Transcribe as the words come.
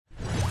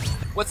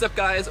What's up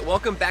guys,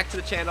 welcome back to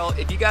the channel.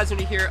 If you guys are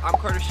new here, I'm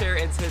Carter Scher,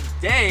 and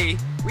today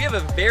we have a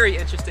very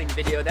interesting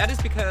video. That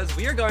is because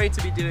we are going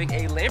to be doing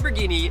a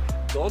Lamborghini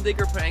gold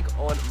digger prank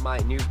on my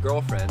new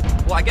girlfriend.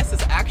 Well, I guess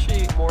it's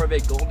actually more of a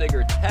gold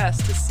digger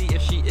test to see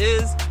if she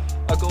is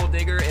a gold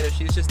digger and if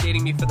she's just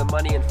dating me for the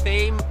money and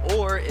fame,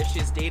 or if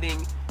she's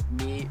dating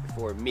me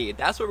for me.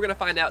 That's what we're gonna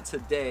find out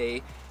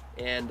today.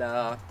 And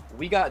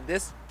we got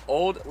this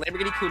old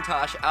Lamborghini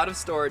Countach out of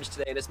storage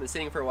today, and it's been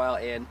sitting for a while,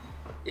 and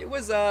it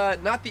was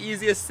not the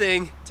easiest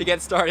thing to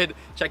get started.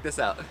 Check this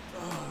out.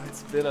 Oh,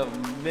 it's been a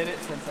minute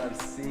since I've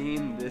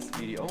seen this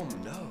video. Oh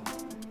no.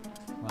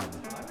 Wow. The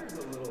fire's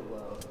a little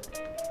low.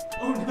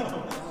 Oh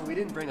no. Oh, we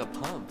didn't bring a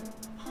pump.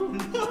 Oh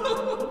no.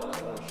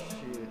 Oh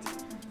shoot.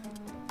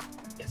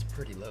 It's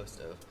pretty low,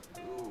 Stove.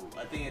 Ooh,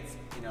 I think it's,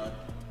 you know,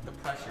 the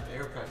pressure,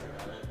 air pressure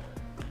on it.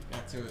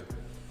 That's it.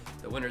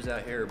 The winters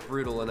out here are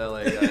brutal in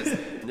LA, guys.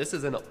 And this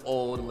is an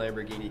old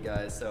Lamborghini,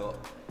 guys, so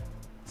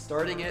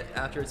starting it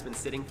after it's been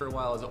sitting for a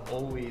while is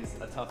always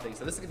a tough thing.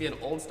 So this is gonna be an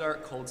old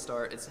start, cold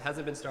start. It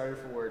hasn't been started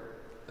for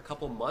a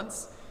couple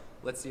months.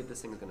 Let's see if this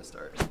thing is gonna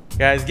start.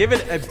 Guys, give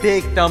it a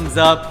big thumbs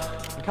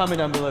up. Comment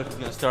down below if it's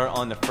gonna start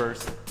on the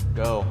first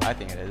go. I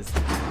think it is.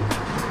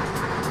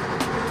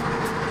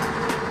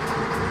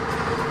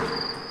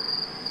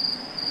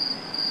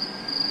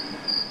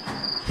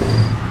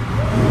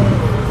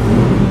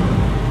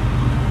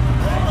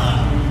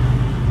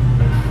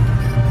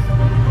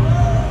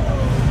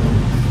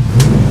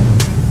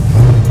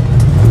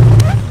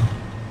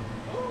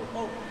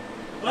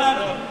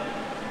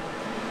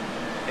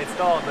 It's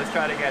stalled. Let's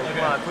try it again. Okay.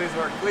 Come on, please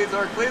work, please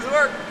work, please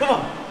work. Come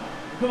on,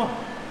 come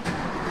on.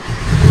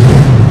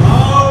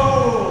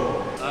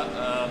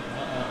 Oh!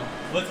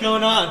 What's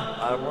going on?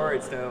 I'm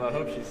worried, Stove. I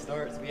hope she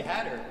starts. We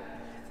had her.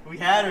 We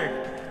had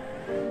her.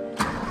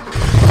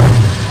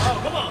 Oh,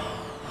 come on.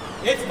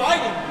 It's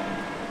fighting.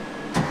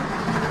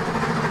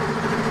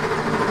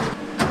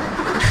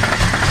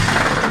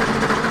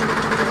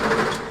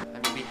 I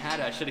mean, we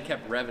had it. I should have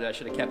kept revving. I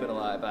should have kept it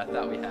alive, but I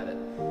thought we had it.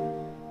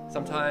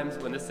 Sometimes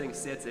when this thing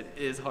sits, it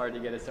is hard to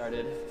get it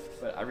started,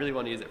 but I really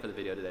want to use it for the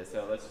video today,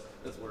 so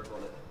let's work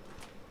on it.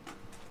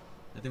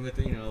 I think with,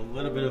 you know, a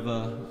little bit of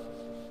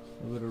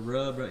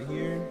rub right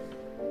here.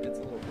 It's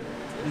a little bit.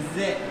 This is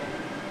it.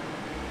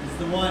 This is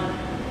the one.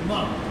 Come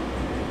on.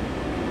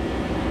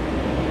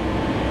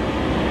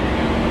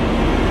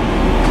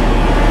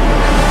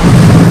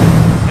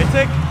 It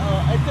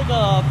took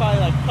probably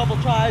like a couple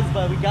tries,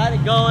 but we got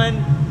it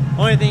going.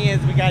 Only thing is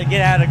we got to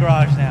get out of the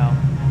garage now.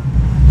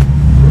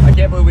 I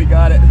can't believe we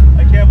got it.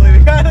 I can't believe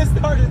we got it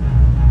started.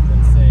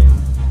 It's insane.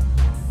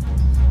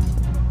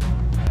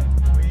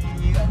 We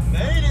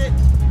made it.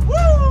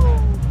 Woo!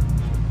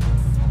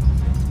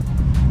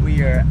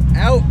 We are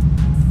out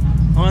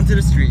onto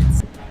the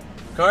streets.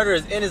 Carter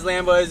is in his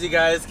Lambo, as you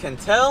guys can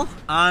tell.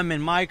 I'm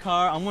in my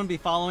car. I'm gonna be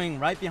following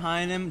right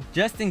behind him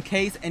just in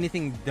case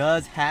anything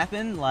does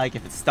happen, like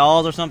if it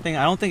stalls or something.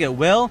 I don't think it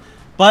will,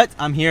 but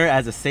I'm here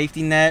as a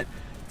safety net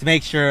to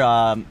make sure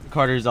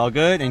Carter's all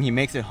good and he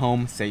makes it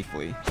home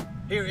safely.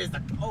 Here is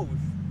the oh!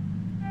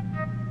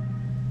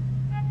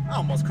 I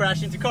almost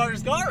crashed into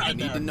Carter's car right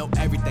now. I need to know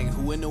everything,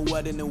 who and the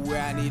what and the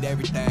where. I need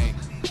everything.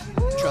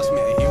 Trust me,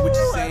 I hear what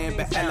you're saying,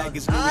 but act like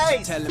it's new what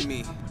you're telling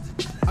me.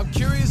 I'm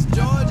curious, George.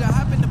 I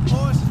hop in the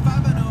Porsche,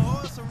 500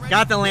 horse.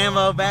 Got the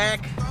Lambo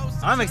back.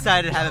 I'm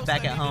excited to have it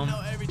back at home.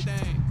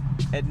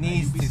 It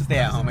needs to stay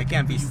at home. It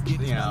can't be,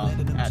 you know,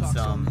 at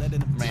some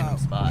random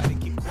spot.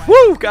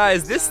 Woo,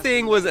 guys, this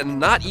thing was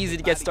not easy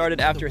to get started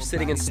after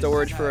sitting in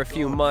storage for a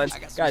few months.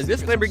 Guys,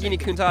 this Lamborghini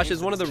Countach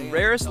is one of the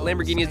rarest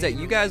Lamborghinis that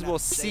you guys will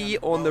see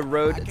on the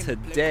road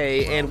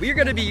today, and we're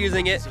going to be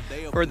using it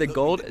for the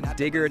gold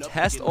digger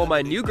test on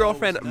my new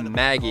girlfriend,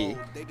 Maggie.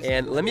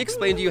 And let me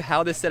explain to you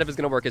how this setup is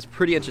going to work. It's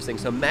pretty interesting.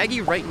 So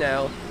Maggie right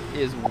now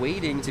is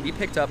waiting to be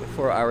picked up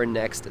for our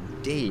next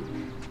date.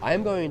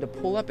 I'm going to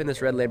pull up in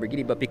this red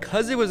Lamborghini, but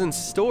because it was in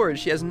storage,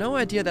 she has no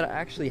idea that I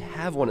actually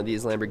have one of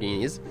these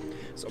Lamborghinis.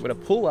 So I'm gonna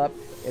pull up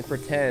and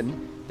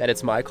pretend that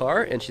it's my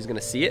car, and she's gonna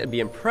see it and be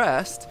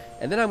impressed.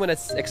 And then I'm gonna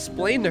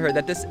explain to her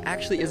that this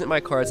actually isn't my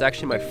car, it's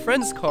actually my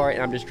friend's car,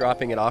 and I'm just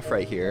dropping it off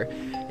right here.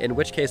 In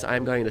which case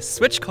I'm going to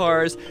switch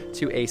cars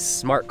to a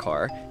smart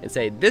car and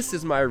say, this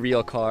is my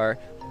real car.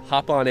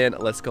 Hop on in,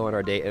 let's go on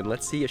our date, and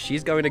let's see if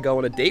she's going to go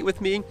on a date with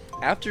me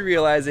after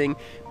realizing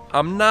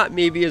I'm not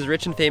maybe as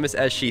rich and famous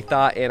as she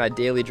thought, and I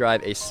daily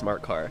drive a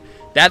smart car.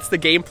 That's the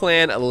game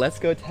plan. Let's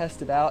go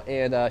test it out,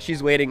 and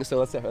she's waiting, so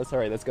let's do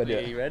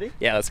it. You ready?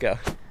 Yeah, let's go.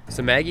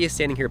 So Maggie is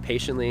standing here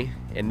patiently,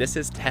 and this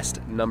is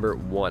test number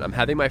 1. I'm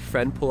having my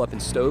friend pull up in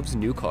Stove's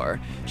new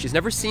car. She's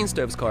never seen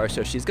Stove's car,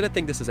 so she's gonna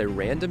think this is a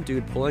random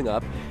dude pulling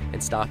up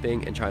and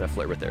stopping and trying to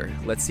flirt with her.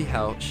 Let's see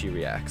how she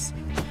reacts.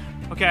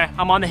 Okay,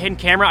 I'm on the hidden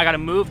camera. I gotta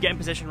move, get in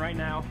position right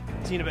now.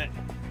 See you in a bit.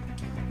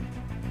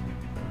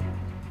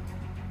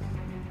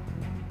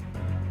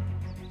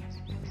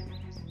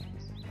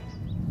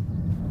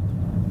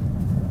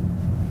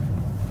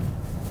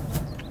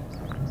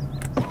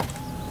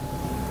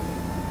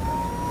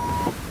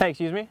 Hey,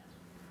 excuse me?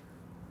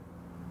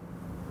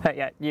 Hey,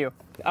 yeah, you.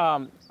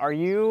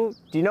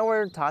 Do you know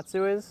where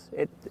Tatsu is?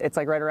 It's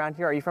like right around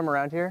here. Are you from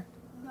around here?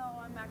 No,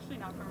 I'm actually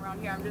not from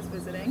around here. I'm just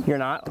visiting. You're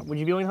not? Would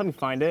you be willing to help me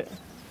find it?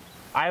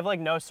 I have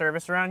like no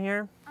service around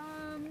here.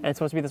 And it's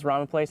supposed to be this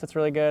ramen place that's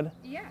really good.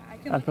 Yeah, I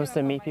can. I'm supposed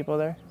to meet people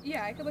there.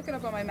 Yeah, I could look it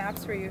up on my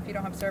maps for you if you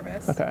don't have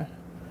service. Okay.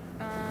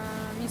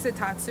 You said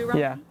Tatsu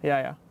ramen?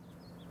 Yeah.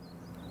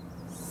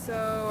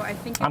 So I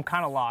think I'm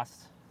kind of lost.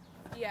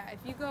 Yeah, if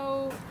you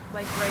go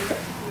like right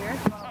here,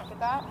 look at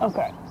that.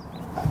 Okay.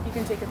 You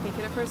can take a peek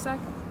at it for a sec.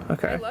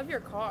 Okay. I love your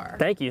car.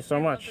 Thank you so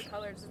much. Love the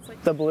colors. It's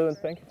like The blue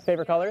and pink.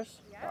 Favorite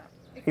colors? Yeah.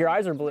 Your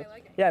eyes are blue.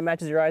 Yeah, it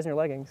matches your eyes and your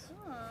leggings.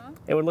 Aww.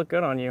 It would look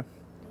good on you.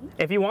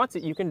 If you want to,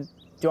 you can.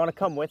 Do you want to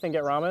come with and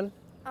get ramen?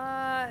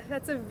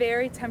 That's a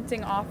very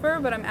tempting offer,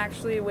 but I'm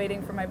actually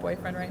waiting for my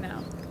boyfriend right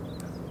now.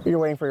 You're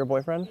waiting for your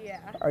boyfriend? Yeah.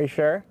 Are you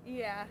sure?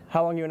 Yeah.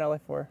 How long are you in LA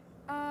for?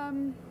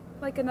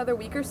 Like another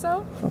week or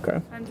so.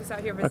 Okay. I'm just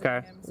out here visiting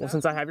Okay. him. So. Well,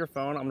 since I have your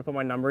phone, I'm gonna put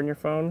my number in your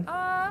phone.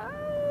 I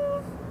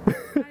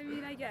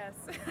mean, I guess.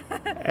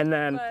 And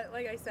then, but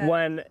like I said,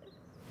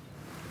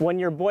 when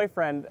your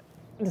boyfriend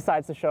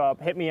decides to show up,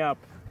 hit me up,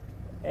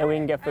 and we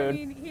can get food. I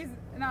mean, he's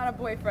not a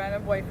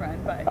boyfriend,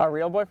 but. A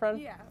real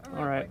boyfriend? Yeah, a real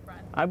All right.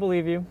 boyfriend. I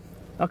believe you.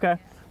 Okay.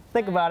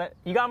 Think about it.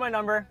 You got my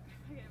number.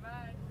 Okay,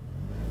 bye.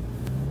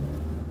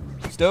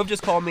 Stove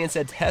just called me and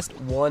said test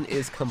 1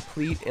 is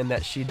complete and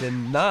that she did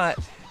not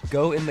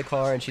go in the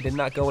car and she did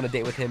not go on a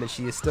date with him and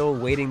she is still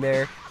waiting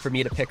there for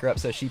me to pick her up.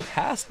 So she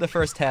passed the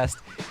first test,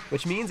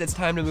 which means it's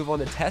time to move on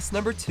to test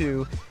number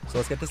 2. So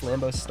let's get this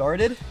Lambo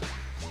started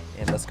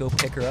and let's go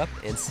pick her up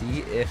and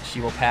see if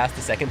she will pass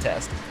the second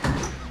test.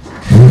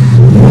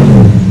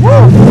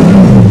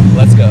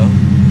 Let's go.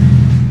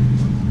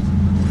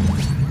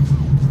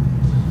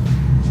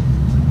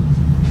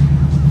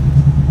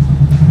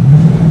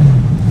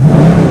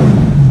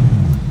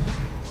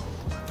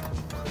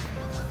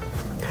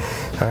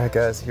 All right,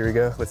 guys, here we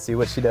go. Let's see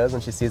what she does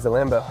when she sees the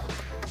Lambo.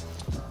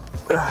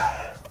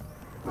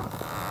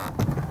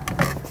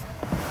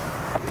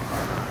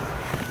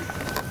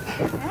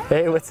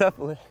 Hey, what's up,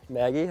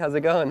 Maggie? How's it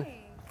going?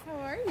 Hey, how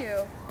are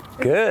you?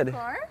 Good. Is this the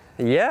car?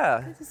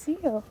 Yeah. Good to see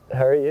you.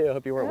 How are you?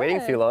 Hope you weren't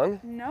waiting too long.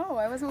 No,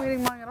 I wasn't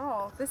waiting long at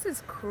all. This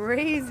is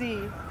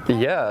crazy.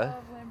 Yeah. I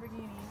love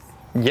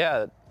Lamborghinis.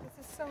 Yeah.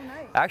 This is so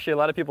nice. Actually, a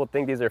lot of people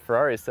think these are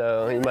Ferraris,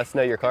 so you must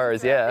know your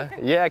cars. Yeah.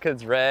 Yeah, because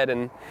it's red,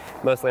 and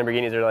most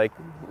Lamborghinis are like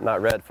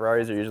not red.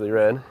 Ferraris are usually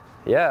red.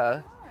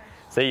 Yeah.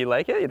 So you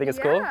like it? You think it's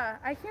cool? Yeah,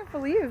 I can't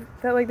believe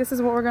that like this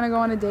is what we're gonna go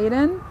on a date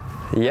in.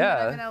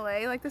 Yeah. I'm in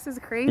LA, like this is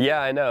crazy.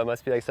 Yeah, I know. It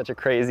must be like such a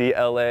crazy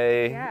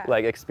LA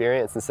like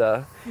experience and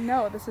stuff.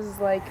 No, this is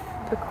like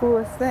the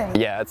coolest thing.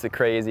 Yeah, it's a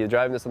crazy.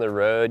 Driving this on the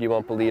road, you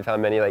won't believe how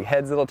many like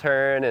heads it'll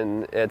turn,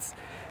 and it's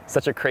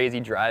such a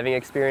crazy driving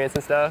experience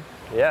and stuff.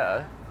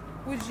 Yeah.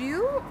 Would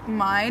you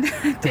mind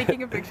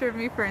taking a picture of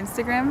me for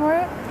Instagram for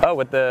it? Oh,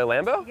 with the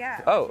Lambo?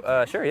 Yeah.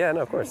 Oh, sure. Yeah,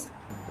 no, of course.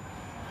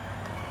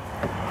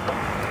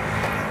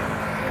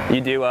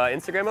 You do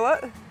Instagram a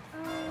lot?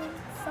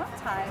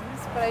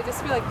 Sometimes, but I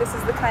just feel like this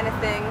is the kind of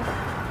thing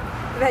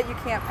that you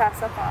can't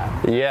pass up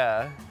on.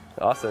 Yeah.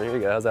 Awesome. Here you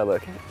go. How's that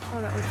look?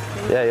 Oh, that was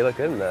great. Yeah, you look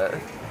good in that.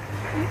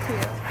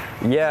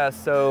 Thank you. Yeah,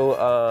 so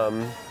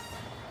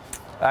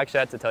I actually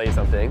had to tell you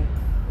something.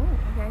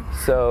 Ooh, okay.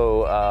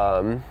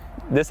 So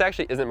this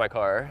actually isn't my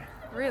car.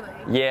 Really?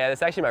 Yeah,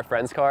 it's actually my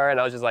friend's car, and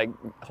I was just like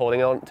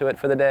holding on to it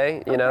for the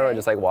day, you know, and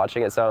just like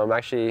watching it. So I'm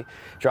actually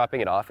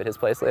dropping it off at his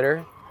place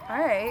later. All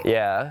right.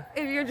 Yeah.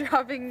 If you're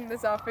dropping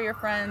this off for your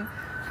friend,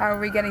 how are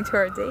we getting to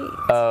our date?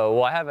 Oh,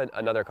 well, I have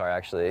another car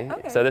actually.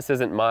 Okay. So this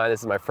isn't mine, this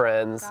is my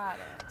friend's. Got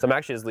it. So I'm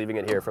actually just leaving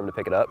it here for him to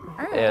pick it up.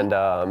 All right. And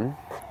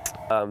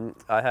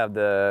I have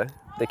the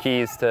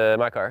keys to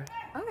my car.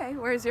 Okay,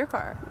 where's your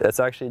car? It's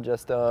actually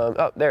just,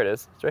 oh, there it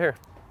is. It's right here.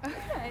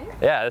 Okay.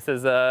 Yeah, this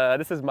is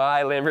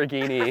my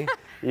Lamborghini.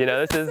 You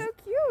know, this is. So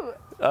cute.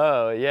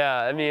 Oh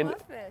yeah, I mean, I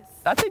love this.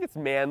 I think it's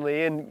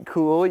manly and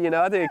cool. You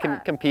know, I think it can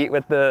compete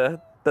with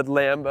the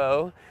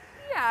Lambo.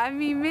 Yeah, I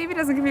mean, maybe it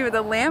doesn't compete with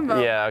the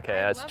Lambo. Yeah, okay,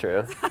 that's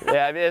true.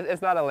 Yeah, I mean,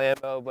 it's not a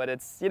Lambo, but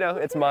it's, you know,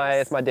 it's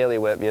my daily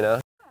whip. You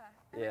know.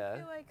 And Yeah. I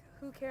feel like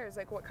who cares,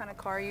 like what kind of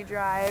car you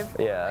drive?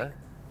 Yeah. Like,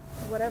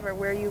 whatever,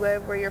 where you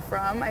live, where you're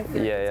from. I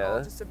feel like it's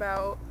all just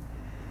about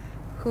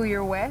who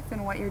you're with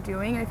and what you're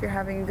doing, and if you're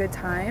having a good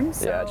time.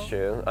 So. Yeah, it's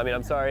true. I mean,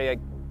 I'm sorry I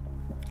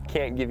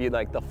can't give you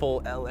like the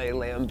full LA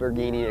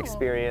Lamborghini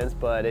experience,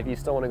 but if you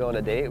still want to go on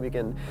a date, we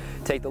can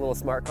take the little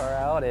smart car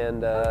out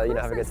and you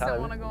know, have a good time. I still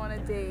want to go on a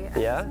date.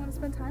 Yeah? I just want to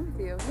spend time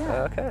with you.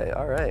 Yeah. Okay,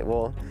 all right.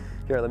 Well,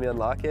 here, let me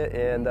unlock it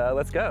and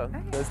let's go.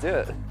 Okay. Let's do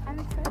it. I'm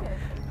excited.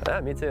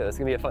 Yeah, me too. It's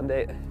gonna be a fun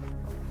date.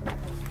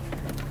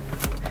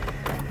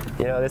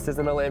 You know, this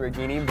isn't a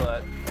Lamborghini,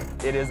 but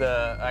it is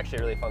actually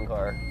a really fun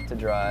car to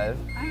drive.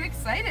 I'm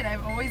excited.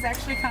 I've always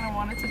actually kind of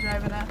wanted to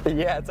drive it up.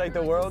 Yeah, it's like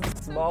the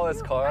world's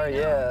smallest car.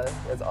 Yeah,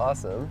 it's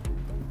awesome.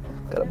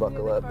 Gotta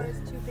buckle up. The car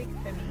is too big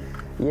for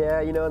me.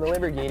 Yeah, you know, and the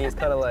Lamborghini is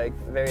kind of like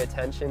very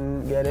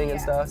attention getting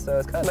and stuff, so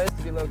it's kind of nice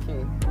to be low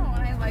key. Oh,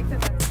 and I like that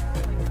that's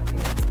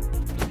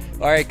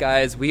All right,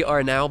 guys, we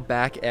are now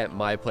back at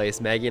my place.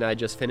 Maggie and I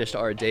just finished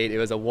our date. It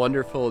was a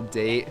wonderful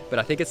date, but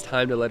I think it's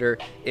time to let her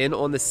in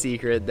on the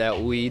secret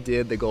that we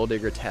did the gold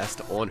digger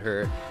test on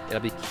her. And I'll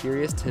be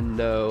curious to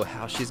know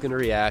how she's gonna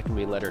react when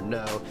we let her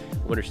know. I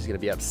wonder if she's gonna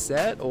be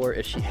upset or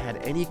if she had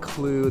any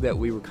clue that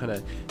we were kind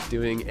of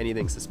doing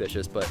anything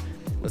suspicious. But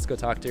let's go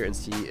talk to her and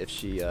see if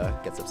she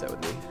gets upset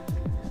with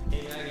me.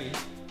 Hey, Maggie,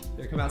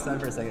 here, come outside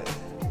for a second.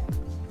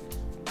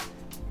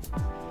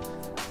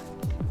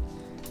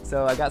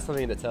 So I got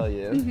something to tell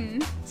you.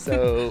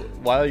 So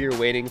while you're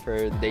waiting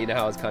for the date, you know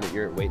how it's kind of,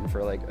 you're waiting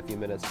for like a few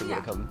minutes for me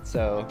to come.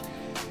 So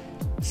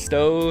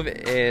Stove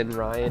and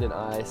Ryan and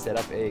I set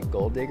up a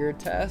gold digger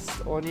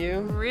test on you.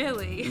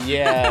 Really?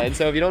 Yeah, and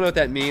so if you don't know what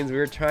that means, we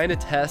were trying to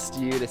test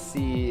you to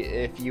see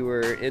if you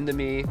were into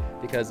me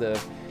because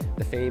of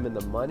the fame and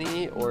the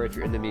money, or if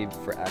you're into me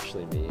for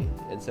actually me.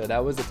 And so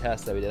that was the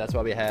test that we did. That's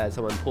why we had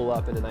someone pull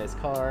up in a nice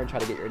car and try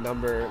to get your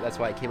number. That's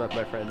why I came up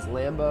with my friend's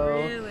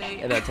Lambo.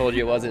 Really? And I told you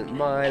it wasn't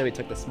mine, and we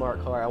took the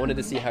smart car. I wanted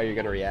to see how you're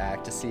gonna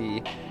react, to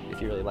see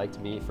if you really liked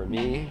me for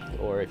me,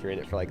 or if you're in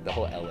it for like the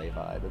whole LA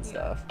vibe and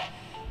stuff.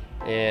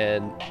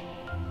 And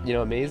you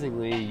know,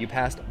 amazingly, you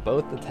passed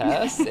both the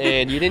tests,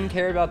 and you didn't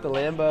care about the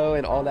Lambo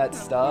and all that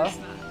stuff.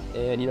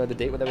 And you know, the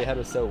date that we had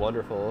was so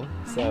wonderful.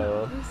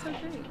 So It was so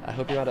great. I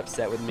hope you're not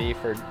upset with me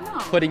for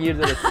putting you to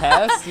the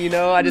test. You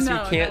know, we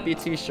can't be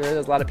too sure.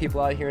 There's a lot of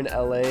people out here in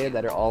LA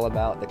that are all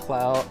about the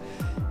clout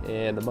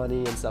and the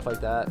money and stuff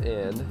like that.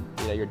 And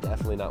you know, you're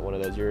definitely not one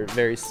of those. You're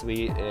very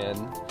sweet,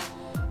 and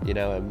you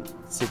know, I'm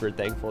super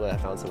thankful that I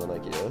found someone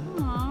like you.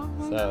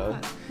 Aww, so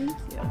thank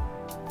you.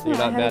 you're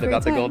not mad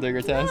about the gold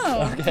digger test?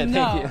 No, Okay, thank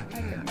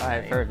you. All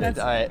right, perfect.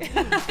 All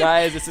right,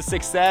 guys, it's a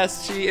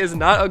success. She is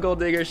not a gold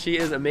digger. She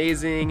is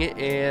amazing,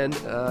 and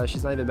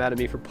she's not even mad at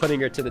me for putting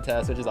her to the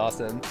test, which is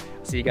awesome.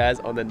 See you guys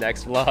on the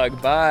next vlog.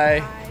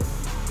 Bye.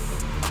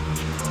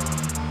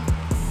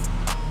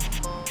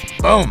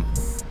 Boom.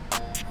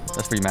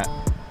 That's for you, Matt.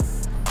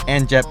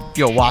 And Jep, if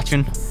you're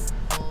watching.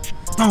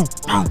 Boom,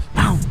 boom,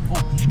 boom.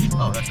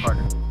 Oh, that's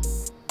harder.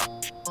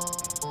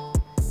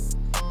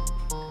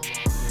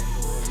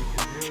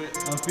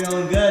 I'm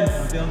feeling good.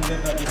 I'm feeling good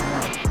about this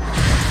one.